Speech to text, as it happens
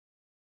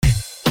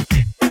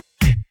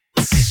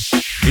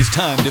It's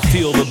time to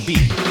feel the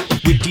beat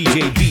with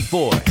DJ Beat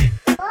Boy.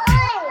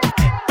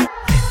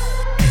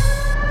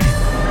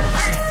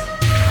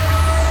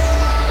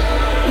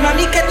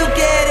 Mami, ¿qué tú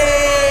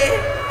quieres?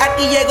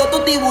 Aquí llegó tu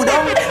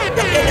tiburón.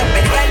 Yo quiero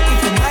perrearte y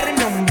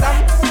fumarme un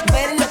blunt.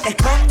 Ver lo que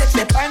esconde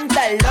ese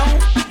pantalón.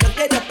 Yo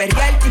quiero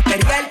perrearte y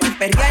perrearte y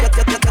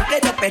perrearte. Yo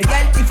quiero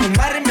perrearte y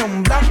fumarme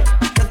un blunt.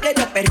 Yo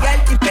quiero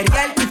perrearte y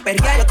perrearte y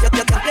perrearte.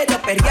 Yo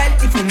quiero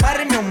perrearte y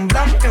fumarme un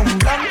blunt, un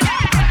blunt.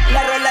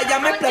 La rola ya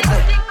me explotó.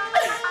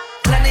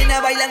 La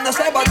nena bailando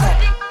se botó.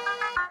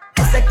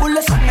 Ese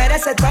culo se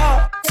merece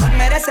todo. Se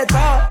merece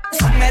todo.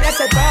 Se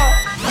merece todo.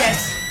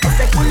 Yes.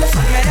 Ese culo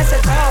se merece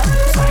todo,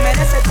 se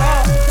merece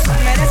todo, se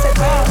merece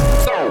todo.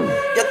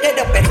 Yo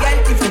quiero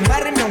perrearte y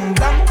fumarme un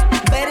blunt.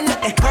 Ver lo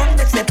que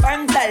esconde ese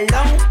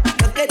pantalón.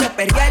 Yo quiero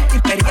perrearte y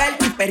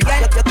perrearte y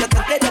perrearte. Yo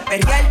quiero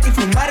perrearte y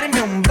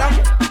fumarme un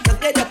blunt. Yo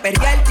quiero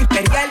perrearte y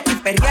perrearte y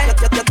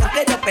perrearte. Yo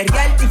quiero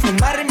perrearte y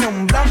fumarme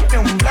un blunt,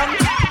 un blunt.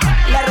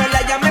 La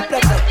rola ya me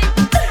explotó.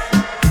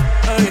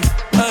 Ey,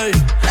 ey.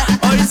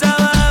 Hoy se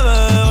bebe,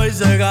 hoy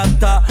se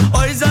gasta,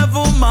 hoy se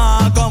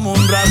fuma como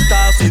un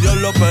rata, si Dios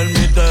lo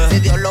permite. Si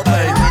Dios lo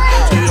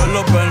permite. Si Dios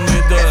lo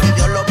permite. Si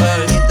Dios lo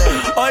permite.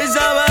 Hoy se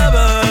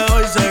bebe,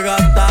 hoy se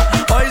gasta,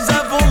 hoy se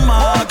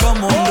fuma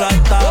como un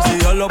rata, si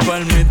Dios lo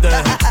permite.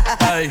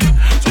 Ey,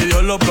 si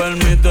Dios lo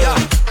permite.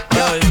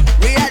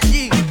 Real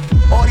G,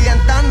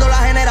 orientando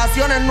las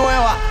generaciones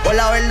nuevas por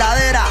la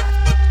verdadera.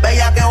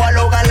 Bella que va a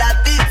lograr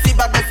la tipsy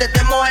pa' que se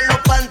te mojen los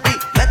panties.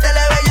 Métele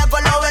bella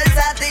con los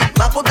versátil,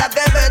 más puta que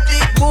Betty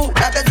Boo.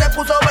 La que se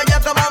puso bella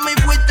que mami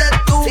fuiste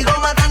tú. Sigo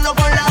matando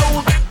con la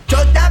U.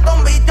 Chota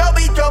con bicho,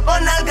 bicho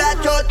con alga.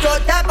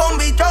 Chota con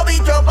bicho,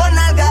 bicho con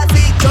alga.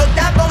 Sí,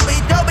 chota con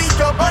bicho,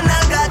 bicho con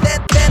alga.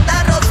 Te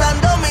está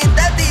rozando mi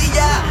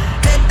tetilla.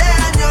 Este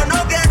año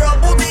no quiero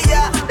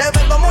putilla. Te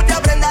ves con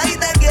mucha prenda y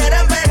te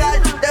quieren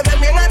pegar. Te ves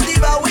bien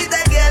activa y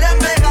te quieren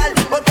pegar.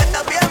 Porque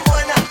estás bien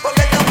buena,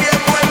 porque estás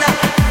bien buena.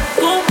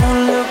 ¿Cómo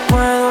le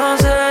puedo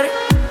hacer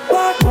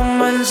para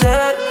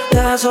convencer?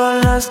 Ya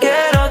solas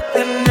quiero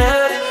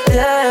tener,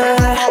 yeah.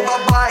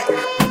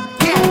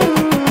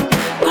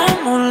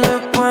 ¿Cómo le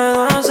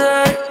puedo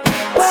hacer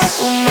para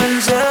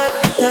convencer?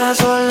 Ya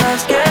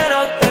solas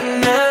quiero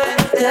tener,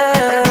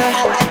 yeah.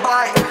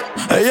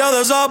 Ella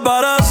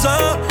desaparece,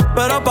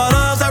 pero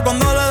aparece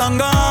cuando le dan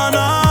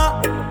ganas.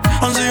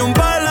 Han sido un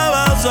par de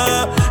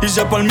veces, y si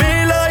es por mí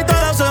le doy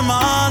toda la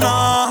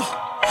semana.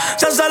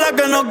 Se hace la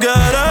que no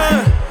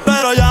quiere,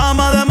 pero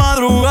llama de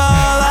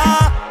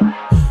madrugada.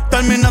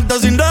 Terminaste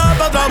sin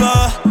ropa otra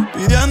vez,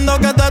 pidiendo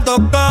que te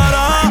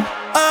tocara.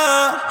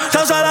 Se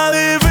hace la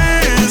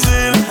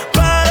difícil,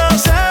 pero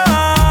se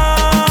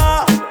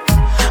va.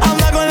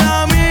 Anda con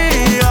la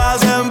amiga,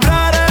 siempre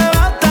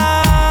arrebata,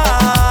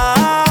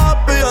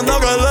 pidiendo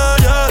que le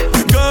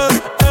llegue,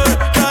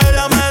 que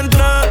ella me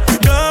entregue,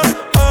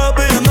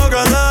 pidiendo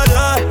que le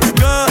llegue,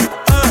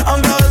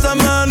 aunque a veces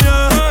me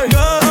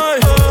niegue.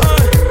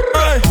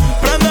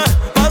 Prende,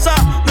 pasa,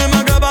 dime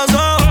qué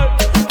pasó.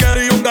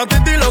 Quería un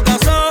gatito y lo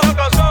casó.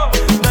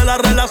 De las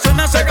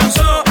relaciones se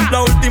cansó.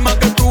 La última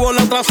que tuvo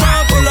la atrasó.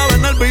 Por la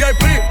ven el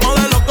VIP,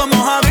 modelo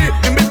como Javi,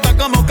 invita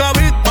como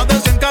Kavit. Más de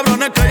 100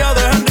 cabrones que ella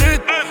deja en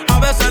rit. A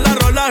veces la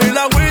rola y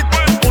la wit.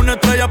 Una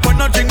estrella pues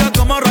no chinga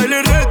como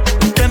Riley Reid.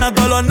 Tiene a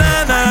todos los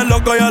nenes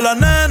locos y a las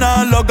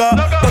nenas locas.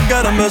 Todos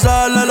quieren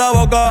besarle la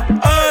boca.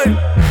 Ey,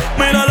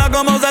 mírala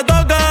cómo se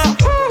toca.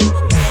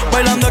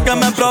 Bailando es que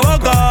me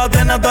provoca.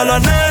 Tiene a todos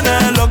los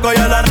nenes locos y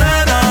a las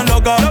nenas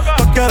locas.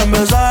 Todos quieren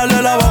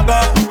besarle la boca.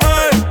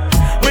 Ey,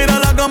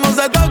 mírala cómo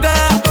se toca.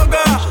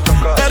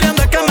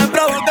 Queriendo es que me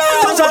provoca.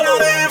 Solo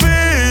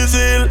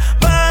difícil,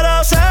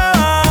 pero se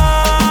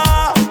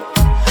va.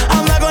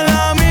 Anda con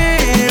la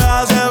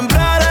amiga, siempre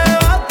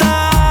arrebata,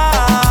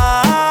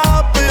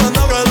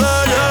 pidiendo que le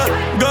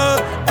llegue,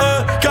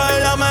 que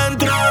ella me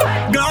entregue,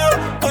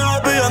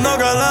 pidiendo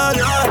que le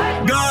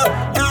llegue,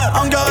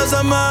 aunque a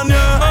veces me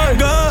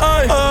niegue.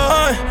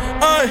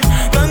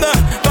 Prende,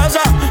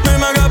 pasa,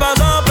 dime qué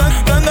pasó.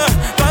 Prende,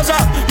 pasa,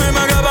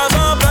 dime qué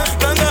pasó.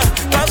 Prende,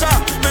 pasa,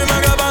 dime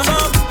qué pasó.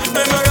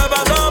 Dime qué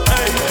pasó.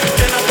 Ey,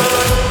 tiene todo.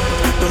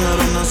 Tú no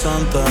eres una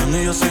santa, ni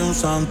yo soy un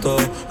santo.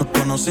 Nos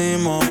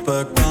conocimos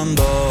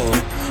pecando.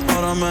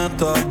 Ahora me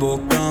estás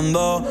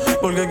buscando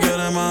porque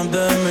quieres más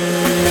de mí.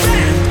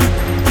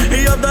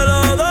 Y yo te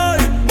lo doy.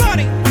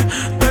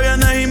 Te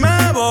vienes y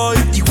me voy.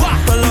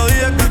 Te lo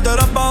dije que tú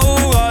eras pa'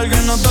 jugar, que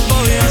no te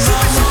podía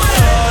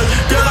enamorar.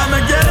 Y ahora me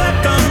quieres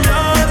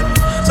cambiar,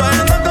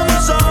 sabiendo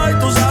cómo soy.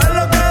 Tú sabes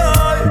lo que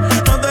doy.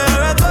 No te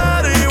debes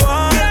ver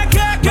igual.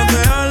 No te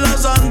dejes la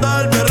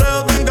santa, el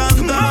perreo te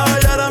encanta.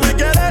 Y ahora me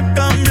quieres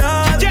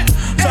cambiar,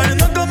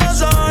 sabiendo cómo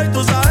soy.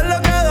 Tú sabes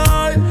lo que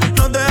doy.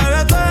 No te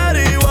debes ver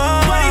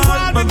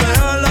igual. No te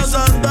dejes la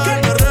santa,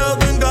 el perreo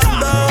te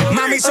encanta.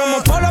 Mami,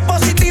 somos polo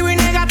positivo y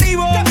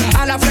negativo.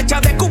 A la flecha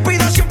de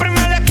Cupido siempre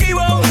me la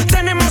esquivo.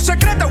 Tenemos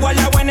secretos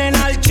guardados en el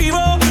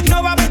archivo.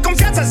 No va a haber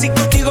confianza si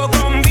contigo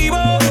convivo.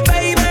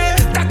 Baby,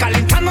 estás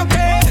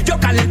calentándote, yo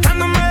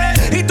calentándome.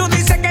 Y tú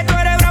dices que tú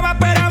eres brava,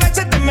 pero a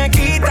veces te me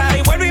quitas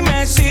y vuelve y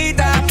me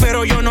cita.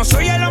 Pero yo no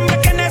soy el hombre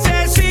que necesita.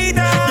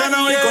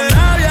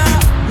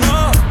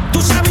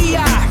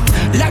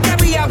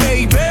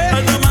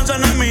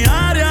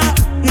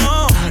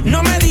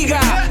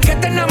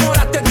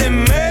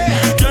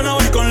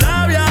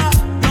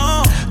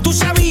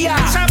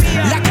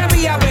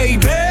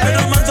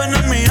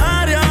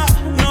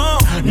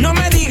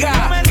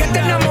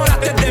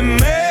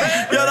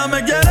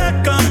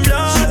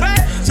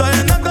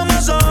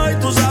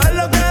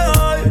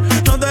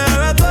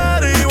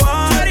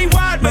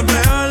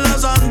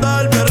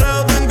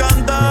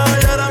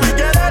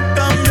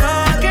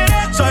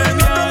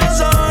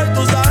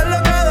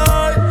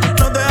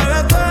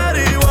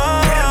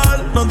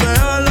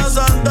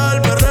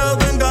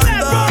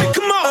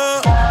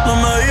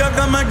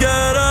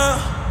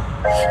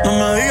 No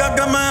me digas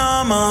que me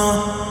amas,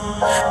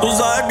 tú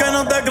sabes que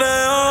no te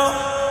creo,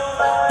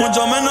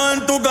 mucho menos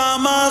en tu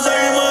cama.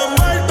 Seguimos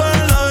envueltos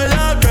en la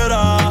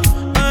bellaquera,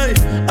 ey,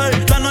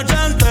 ey, la noche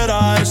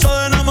entera. Eso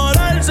de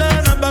enamorarse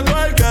no es pa'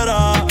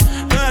 cualquiera,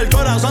 que el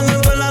corazón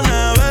dentro de la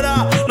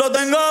nevera lo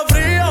tengo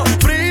frío,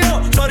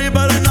 frío. Sorry,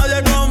 pero en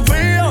nadie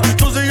confío,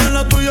 tú sigues en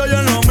lo tuyo, yo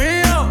en lo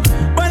mío.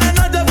 Buenas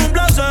noches, fue un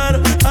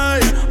placer,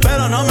 ey,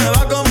 pero no me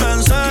va a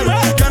convencer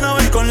que no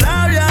voy con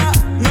labia,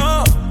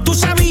 no. Tú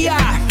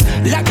sabías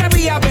la que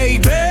había,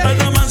 baby. El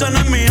romance no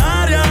es mi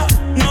área,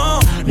 no.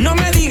 No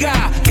me digas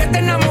que te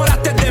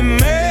enamoraste de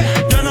mí.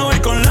 Yo no voy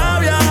con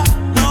labia,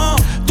 no.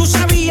 Tú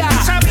sabías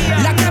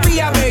la que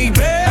había, baby.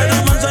 El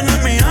romance no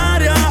es mi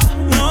área,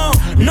 no.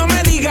 No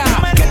me digas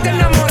que te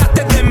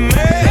enamoraste de mí.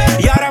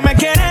 Y ahora me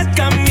quieres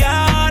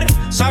cambiar,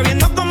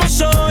 sabiendo cómo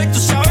soy, tú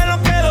sabes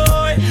lo que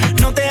doy.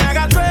 No te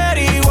hagas tú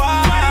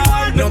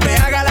igual, no te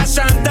hagas la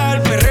santa,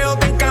 el perreo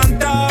te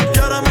encanta. Y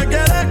ahora me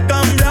quieres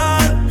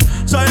cambiar,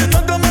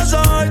 sabiendo cómo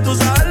soy, tú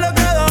sabes lo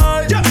que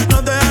doy.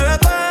 No te hagas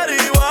ver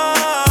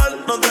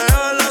igual, no te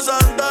hagas la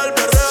santa, el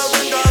perreo te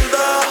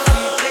encanta.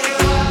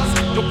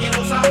 Yo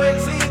quiero saber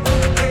si tú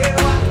te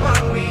vas,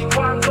 mami,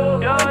 cuando tú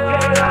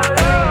quieras.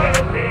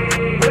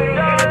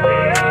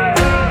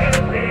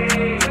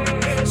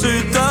 Si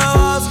te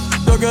vas,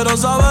 yo quiero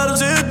saber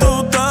si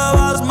tú te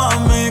vas,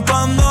 mami,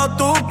 cuando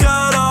tú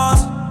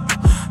quieras,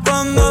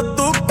 cuando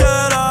tú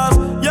quieras,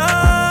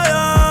 yeah,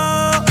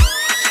 yeah.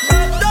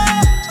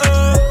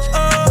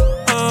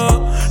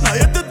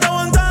 Nadie te está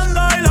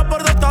aguantando y la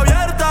puerta está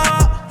abierta,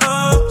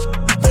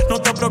 no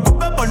te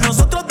preocupes por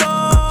nosotros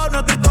dos,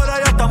 nuestra historia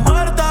ya está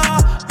muerta.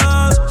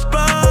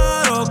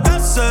 Espero que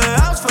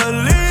seas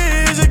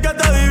feliz y que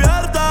te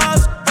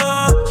diviertas,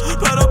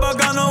 pero pa'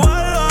 que no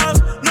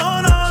vuelvas,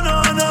 no, no,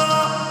 no, no.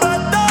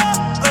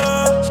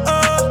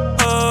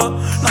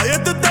 Nadie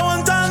te está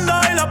aguantando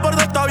y la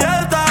puerta está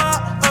abierta,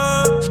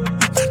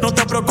 no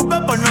te preocupes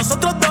por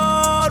nosotros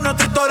dos,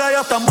 nuestra historia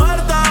ya está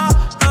muerta.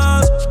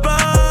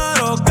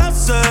 Espero que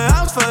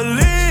seas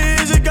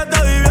feliz y que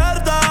te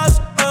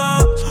diviertas,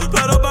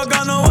 pero pa'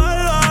 que no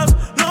vuelvas,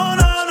 no,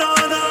 no, no,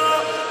 no.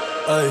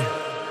 Ey,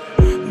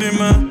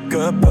 dime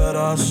qué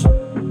esperas.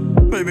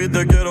 Baby,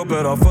 te quiero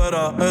pero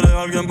afuera. Eres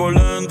alguien por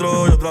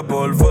dentro y otra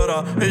por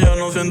fuera, y ya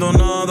no siento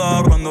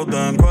nada cuando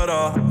te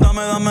encueras.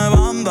 Dame, dame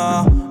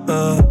banda,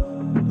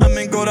 en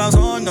mi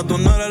corazón ya tú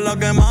no eres la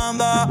que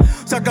manda.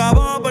 Se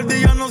acabó, por ti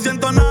ya no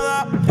siento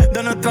nada.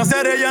 De nuestra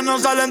serie ya no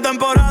sale en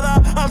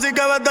temporada, así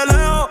que vete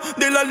lejos,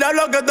 dile al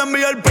diablo que te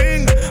envíe el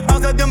ping.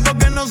 Hace tiempo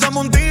que no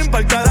somos un team,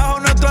 pa'l carajo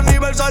nuestro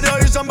aniversario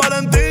y San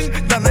Valentín.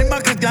 Ya no hay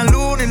más Cristian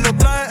Luna y lo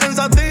trae en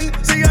satín.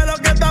 Sigue lo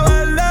que está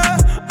verde,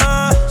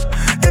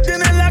 que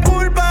tienes la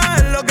culpa,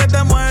 es lo que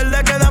te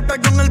muerde.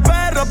 Quédate con el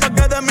perro pa'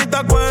 que de mí te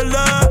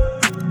acuerdes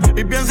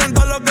y piensa en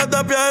todo lo que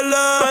te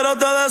pierdes. Pero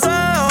te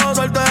deseo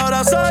suerte,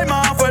 ahora soy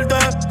más fuerte,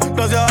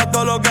 gracias a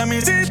todo lo que me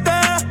hiciste.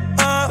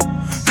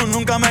 Tú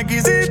nunca me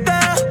quisiste,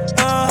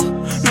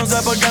 no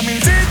sé por qué me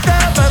hiciste,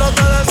 pero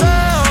te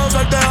deseo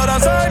suerte, ahora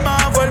soy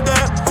más fuerte,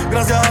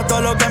 gracias a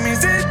todo lo que me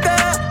hiciste.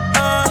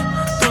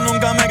 Tú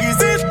nunca me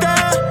quisiste,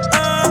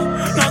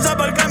 no sé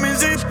por qué me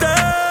hiciste.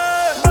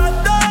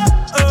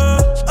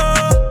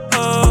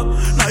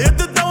 Nadie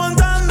te está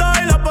aguantando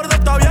y la puerta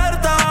está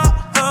abierta,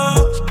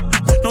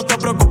 no te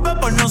preocupes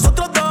por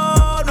nosotros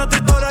dos, nuestra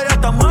historia ya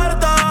está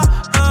muerta.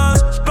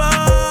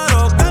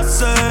 Espero que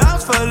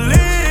seas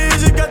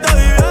feliz y que te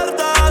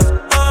diviertas,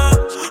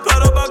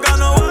 pero pa' que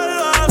no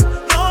vuelvas,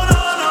 no,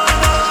 no, no,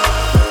 no.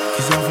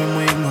 Quizás fui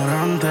muy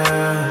ignorante,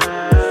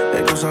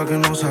 hay cosas que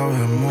no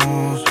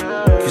sabemos.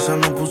 Quizás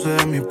no puse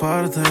de mi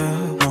parte,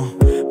 no,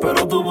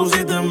 pero tú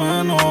pusiste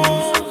menos.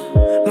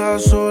 La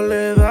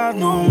soledad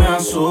no me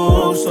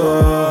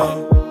asusta,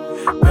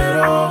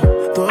 pero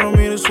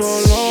dormir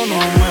solo no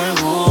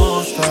me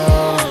gusta.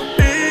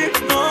 Y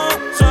no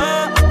sé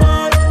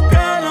por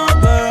qué no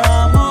te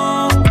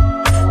amo,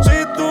 si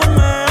tú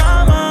me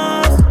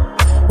amas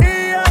y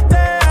yo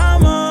te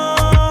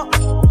amo.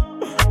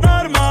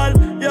 Normal,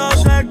 yo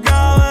sé que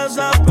a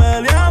veces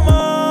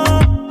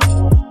peleamos,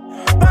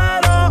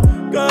 pero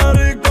qué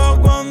rico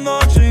cuando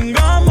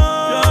chingamos.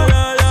 Yeah,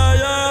 yeah, yeah,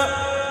 yeah.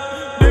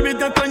 Baby,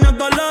 te extraño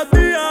todos los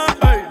días,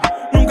 ey.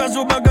 Nunca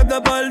supe que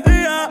te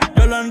perdía.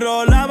 Yo lo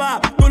enrolaba,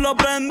 tú lo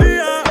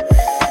prendías,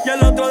 y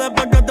el otro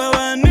después que te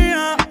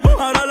venía.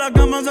 Ahora la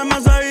cama se me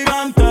hace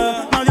gigante,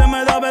 nadie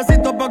me da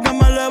besitos pa' que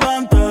me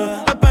levante.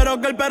 Espero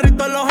que el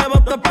perrito en los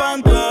jevos te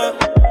espante.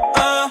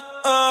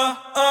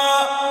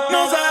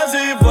 No sé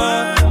si fue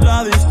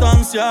la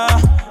distancia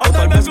o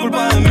tal vez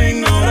culpa de mi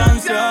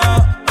ignorancia.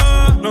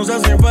 No sé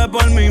si fue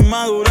por mi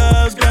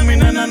inmadurez que mi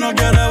nena no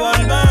quiere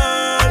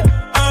volver.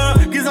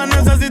 Quizás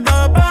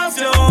necesita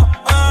espacio,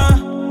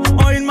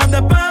 o ir más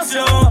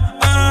despacio.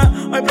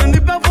 Hoy prendí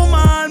pa'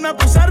 fumar, me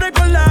puse a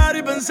recordar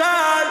y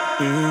pensar.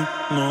 Y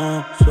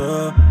no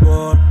sé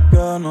por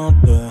qué nos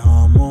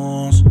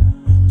dejamos,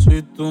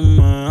 si tú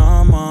me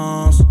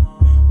amas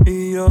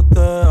y yo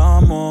te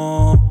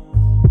amo.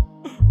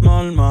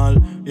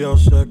 Normal, yo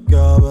sé que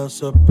a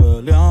veces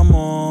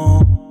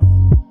peleamos,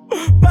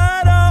 pero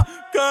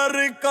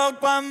rico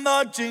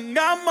cuando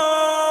chingamos.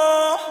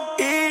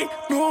 Y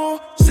no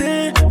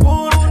sé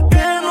por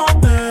qué no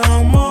te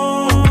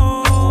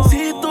amo.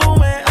 Si tú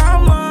me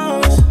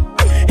amas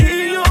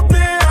y yo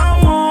te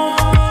amo.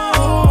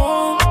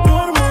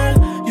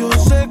 Normal, yo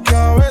sé que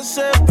a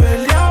veces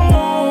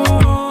peleamos,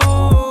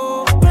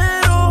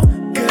 pero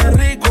qué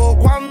rico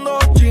cuando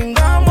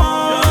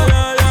chingamos.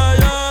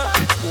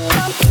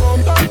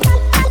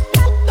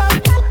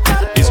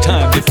 It's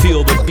time to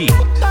feel the beat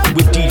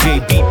with DJ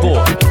Beat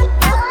Boy.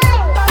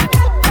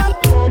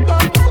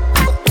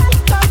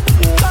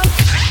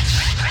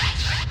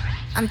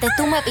 Antes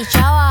tú me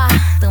pichabas,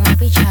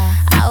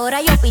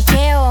 ahora yo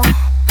picheo.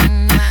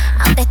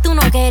 Antes tú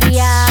no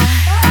querías,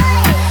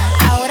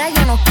 ahora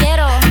yo no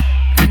quiero.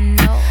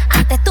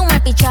 Antes tú me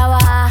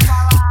pichabas,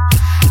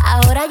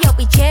 ahora yo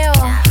picheo.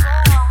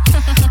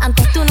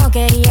 Antes tú no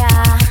querías,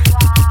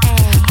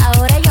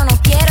 ahora yo no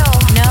quiero.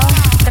 No,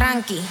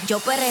 tranqui, yo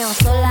perreo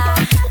sola.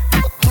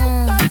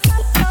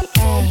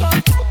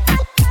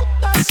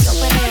 Yo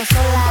perreo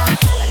sola.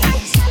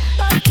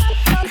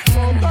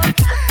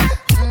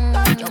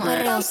 Yo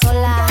perreo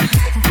sola.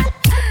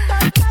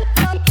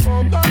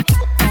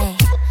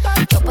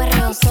 Yo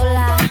perreo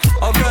sola.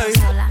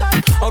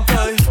 Ok,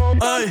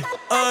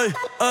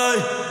 ay,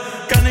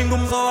 que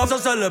ningún jovazo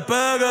se le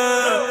pegue.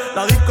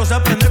 La disco se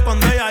prende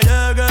cuando ella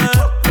llegue.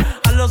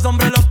 A los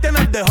hombres los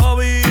tienes de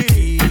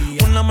hobby.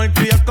 Una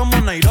malcria como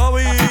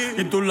Nairobi.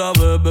 Y tú la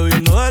ves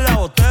bebiendo de la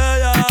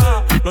botella.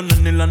 Los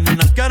nenes y las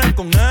nenas quieren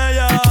con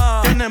ella.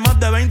 Tiene más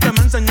de 20, me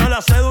enseñó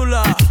la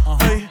cédula.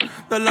 Ey,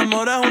 del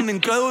amor es una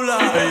incrédula.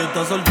 Ella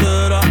está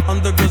soltera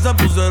antes que se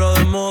pusiera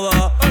de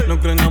moda. No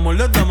creen amor,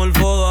 le damos el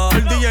foda.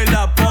 El DJ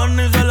la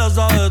pone y se la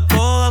sabe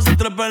toda. Se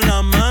trepa en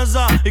la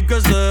mesa y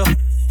que se...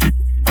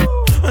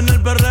 En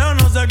el perreo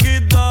no se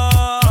quita.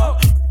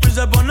 Y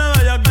se pone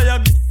bella.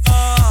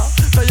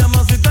 Te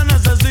llama si te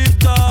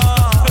necesita.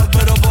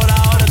 Pero por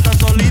ahora está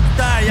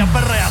solita. Ella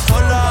perrea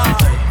sola.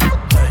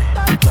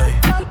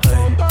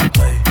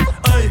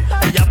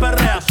 Ella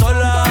perrea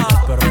sola.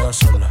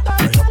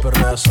 Ella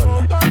perrea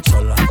sola.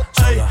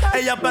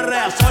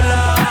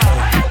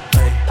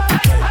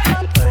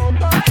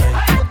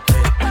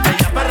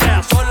 Ella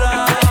perrea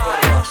sola.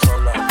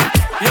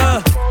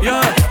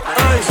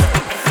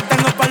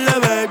 Tengo par de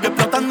baby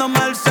explotándome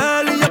el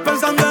cel y yo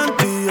pensando en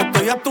ti,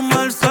 estoy a tu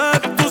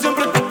merced. Tú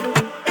siempre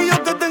y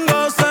yo que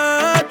tengo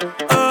sed.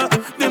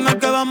 Dime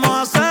qué vamos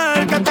a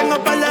hacer. Que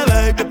tengo par de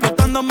baby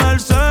explotándome el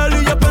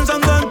cel y yo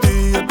pensando en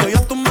ti, estoy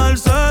a tu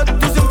merced.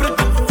 Tú siempre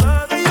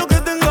y yo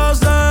que tengo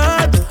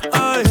sed.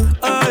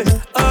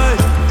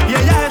 Y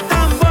ella es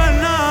tan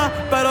buena,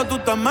 pero tú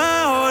estás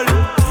mejor.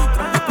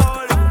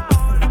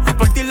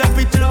 Por ti las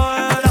pichas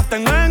las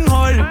tengo en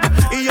hall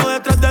y yo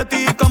detrás de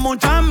ti como un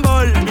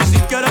chambol. Y si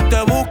quieres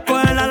te busco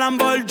en la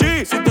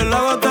Lamborghini. Si te lo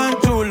hago tan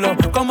chulo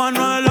como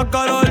Anuel o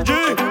Karol G.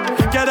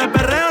 ¿Quieres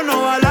perreo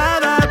no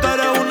balada? Tú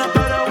eres una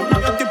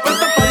yo estoy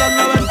puesta para la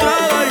nueva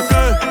entrada.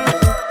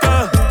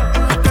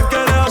 ¿Y qué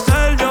quieres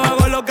hacer? Yo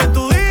hago lo que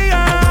tú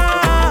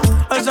digas.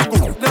 Ese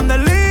culo grande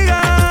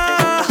liga.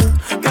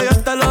 Que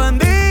Dios te lo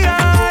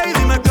bendiga. Y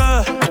dime qué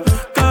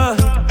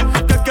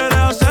quieres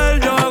hacer?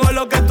 Yo hago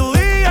lo que tú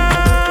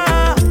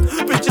digas.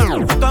 Picha,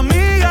 tu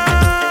amiga.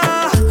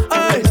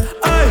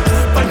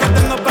 Porque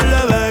tengo par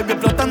de baby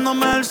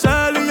explotándome el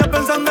cel y yo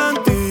pensando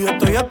en ti,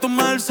 estoy a tu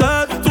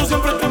merced. Tú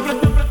siempre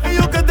y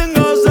yo que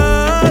tengo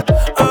sed.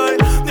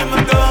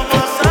 Dime qué vamos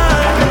a hacer.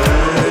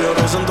 Ellos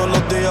rezan todos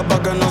los días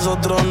pa' que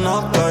nosotros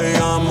nos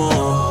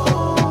caigamos.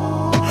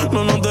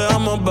 No nos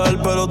dejamos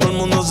ver, pero todo el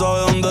mundo sabe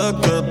dónde es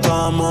que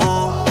estamos.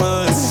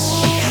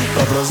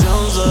 La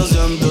presión se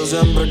siente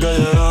siempre que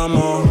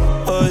llegamos.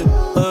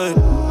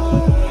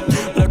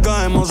 Le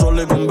caemos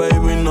solo y con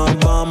baby nos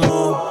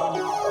vamos.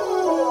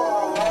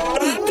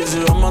 Y si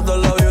vamos a dar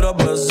la vibra,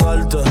 pues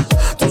salte.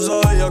 Tú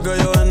sabías que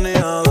yo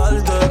venía a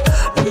darte.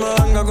 No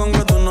me venga con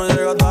que tú no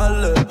llegas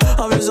tarde.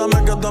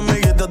 Avísame que tu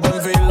amiguita está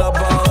en fila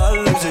pa'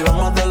 darle. Y si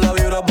vamos a dar la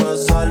vibra,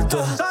 pues salte.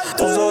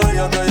 Tú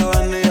sabías que yo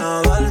venía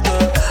a darte.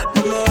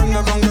 No me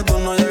venga con que tú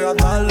no llegas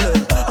tarde.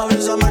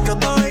 Avísame que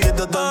tu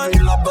amiguita está en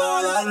fila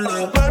pa'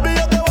 darle. Baby,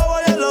 yo te voy a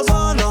bailar la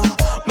zona.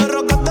 Me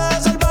rocaste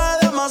de salvaje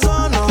de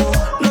Amazonas.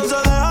 No se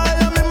deja,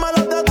 ella misma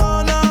los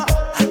detona.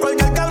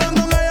 Cualquier cabrón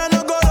con ella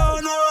no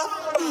corona.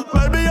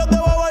 Baby, yo te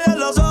voy a bailar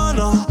la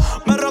zona.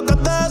 Me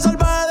rocaste de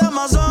salvaje de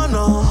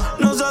Amazonas.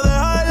 No se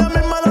deja, ella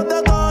misma los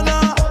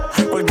detona.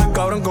 Cualquier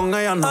cabrón con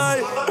ella no.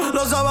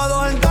 Los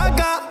sábados en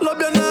taca, los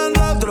viernes en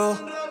retro.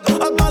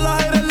 Hasta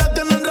las aires le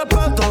tienen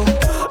respeto.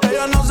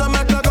 Ella no se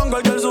mezcla con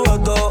cualquier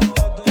sujeto.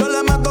 Yo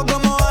le meto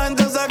como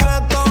agente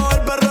secreto.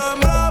 El perro en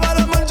brava,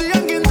 la manchilla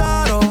en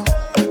Quintaro.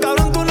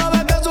 Cabrón, tú no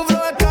ves que su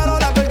flow es caro.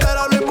 La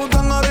cartera Louis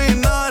Vuitton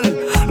original.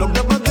 Lo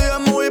que para ti es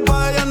muy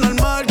pa' ella es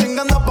normal.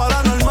 Chingando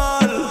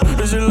paranormal.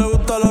 Y si le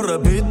gusta lo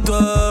repite.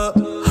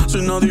 Si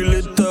no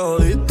diliste,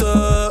 jodiste.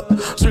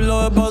 Si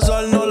lo ves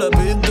pasar, no le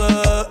piste.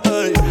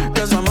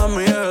 Que esa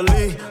mami es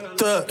elite.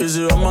 Y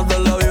si vamos a dar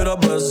la vibra,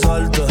 pues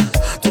salte.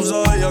 Tú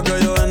sabías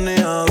que yo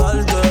venía a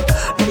darte.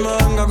 No me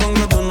venga con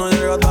que tú no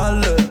llegas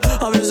tarde.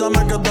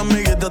 Avísame que tu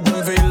amiguita está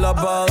en fila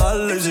pa'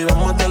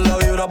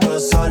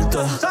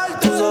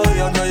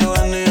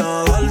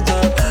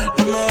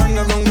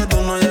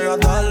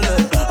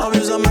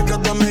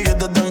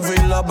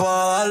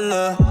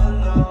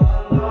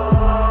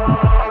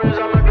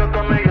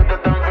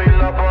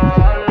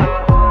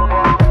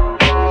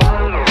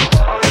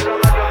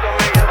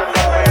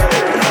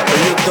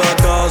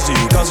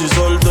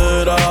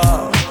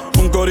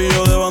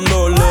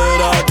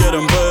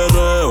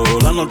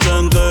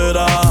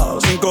 entera.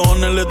 Sin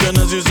cojones le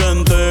tienes si se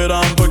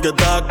enteran, porque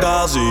está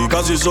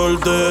casi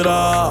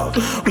soltera.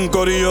 Un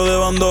corillo de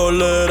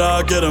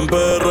bandolera, quieren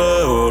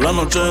perreo la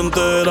noche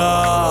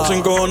entera.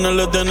 Sin cojones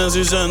le tienes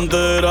si se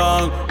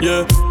enteran,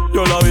 yeah.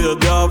 Yo la vi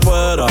desde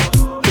afuera,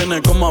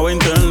 tiene como a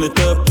 20 en la y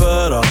te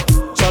espera.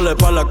 Sale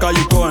pa' la calle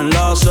y coge en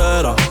la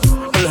acera.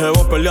 El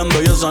jevo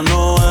peleando y esa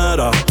no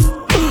era.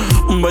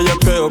 Un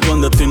bellaqueo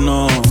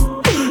clandestino.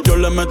 Yo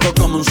le meto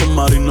como un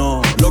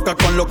submarino. Loca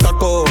con los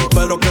cacos,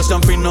 pero que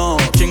sean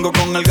finos. Chingo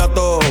con el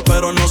gato,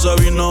 pero no se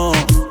vino.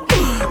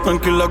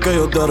 Tranquila que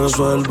yo te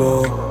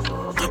resuelvo.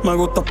 Me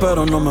gusta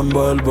pero no me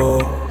envuelvo.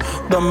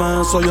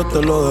 Dame eso, yo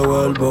te lo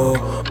devuelvo.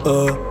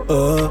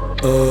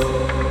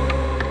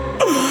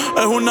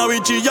 Es una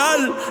bichillar,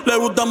 le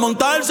gusta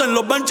montarse en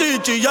los benches y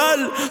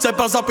chillar. Se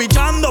pasa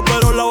pichando,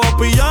 pero la va a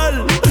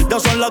pillar. Ya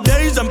son las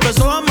 10 y se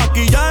empezó a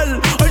maquillar.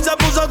 Hoy se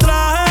puso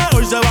traje,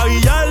 hoy se va a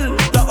guillar.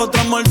 Las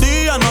otras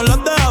mordidas no las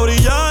deja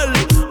brillar.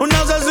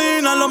 Una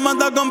asesina lo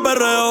mata con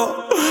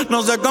perreo.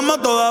 No sé cómo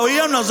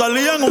todavía no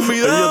salía en un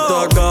video.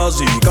 Ella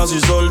está casi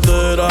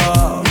soltera.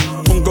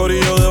 Un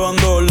corillo de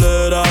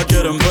bandolera,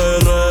 quieren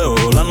perreo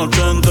la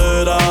noche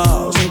entera.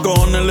 Sin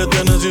cojones le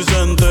tienen si se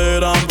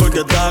enteran, porque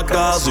está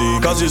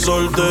casi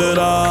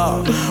soltera.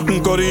 Un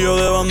corillo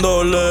de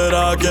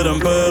bandolera, quieren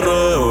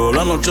perreo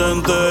la noche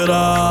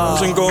entera.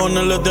 Sin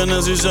cojones le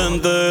tienen si se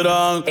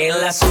enteran.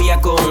 En la suya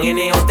con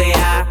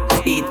N-O-T-A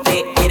y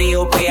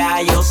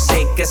T-R-O-P-A, yo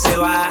sé que se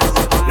va.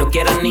 No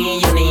quiero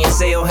anillo ni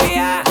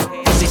S-O-G-A.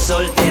 Casi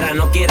soltera,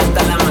 no quiero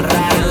estar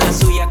amarrada. En la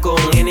suya con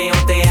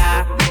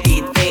N-O-T-A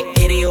y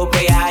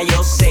T-R-O-P-A,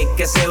 yo sé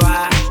que se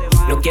va.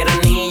 No quiero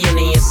anillo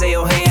ni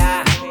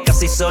S-O-G-A.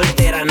 Casi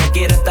soltera, no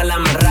quiero estar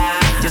amarrada.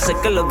 Yo sé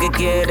que lo que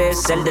quieres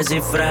es el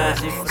descifrar.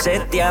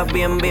 Setea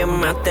bien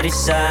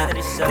masterizar.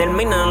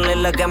 Terminarle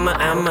la cama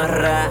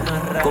amarrar.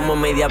 Como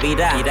media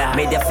vira,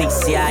 media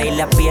asfixia y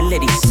la piel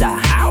eriza.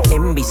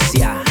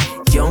 Envicia,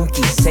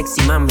 junkie,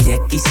 sexy, mami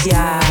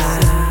desquicia.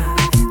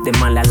 De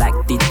mala la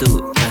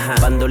actitud,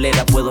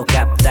 bandolera puedo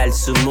captar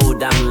su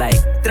mood. I'm like,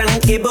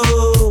 tranqui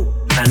boo,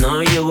 I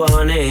know you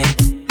want it.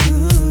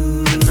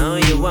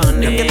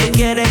 Lo que tú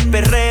quieres es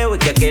perreo y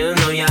que aquel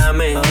no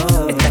llame.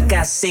 Está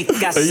casi.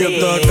 Ella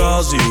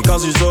está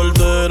casi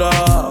soltera.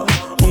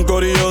 Un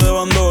corillo de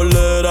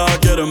bandolera,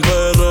 quieren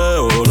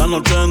perreo la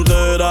noche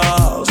entera.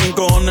 Sin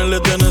cojones le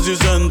tienen si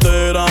se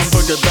enteran,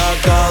 porque está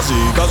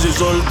casi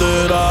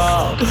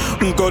soltera.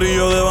 Un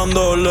corillo de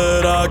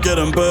bandolera,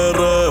 quieren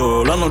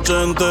perreo la noche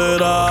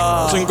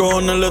entera. Sin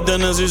cojones le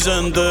tienen si se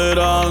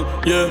enteran,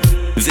 yeah.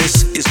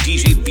 This is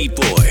DJ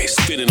B-Boy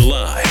spinning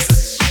live.